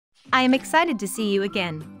I am excited to see you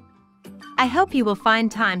again. I hope you will find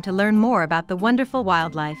time to learn more about the wonderful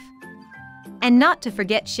wildlife. And not to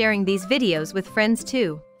forget sharing these videos with friends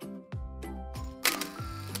too.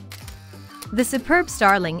 The superb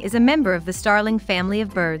starling is a member of the starling family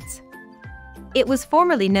of birds. It was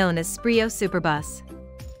formerly known as Spreo superbus.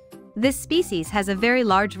 This species has a very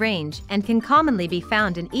large range and can commonly be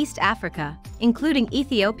found in East Africa, including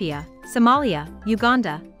Ethiopia, Somalia,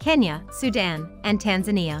 Uganda, Kenya, Sudan, and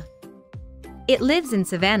Tanzania. It lives in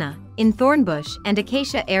savanna, in thornbush and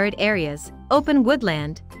acacia arid areas, open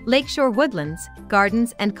woodland, lakeshore woodlands,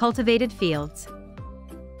 gardens and cultivated fields.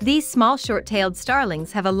 These small short-tailed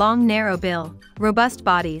starlings have a long narrow bill, robust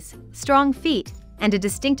bodies, strong feet, and a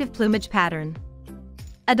distinctive plumage pattern.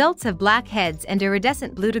 Adults have black heads and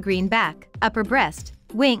iridescent blue to green back, upper breast,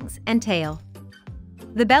 wings, and tail.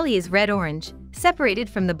 The belly is red-orange, separated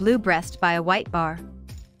from the blue breast by a white bar.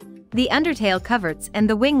 The undertail coverts and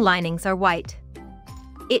the wing linings are white.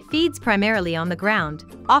 It feeds primarily on the ground,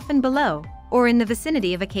 often below, or in the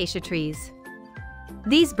vicinity of acacia trees.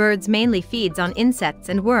 These birds mainly feeds on insects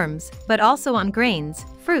and worms, but also on grains,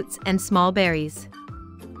 fruits, and small berries.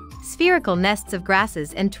 Spherical nests of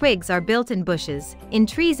grasses and twigs are built in bushes, in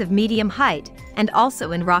trees of medium height, and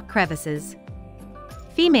also in rock crevices.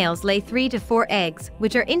 Females lay 3 to 4 eggs,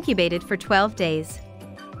 which are incubated for 12 days.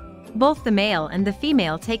 Both the male and the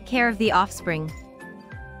female take care of the offspring.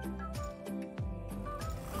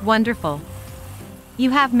 Wonderful! You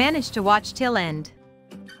have managed to watch till end.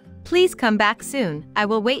 Please come back soon, I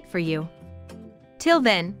will wait for you. Till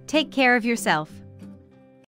then, take care of yourself.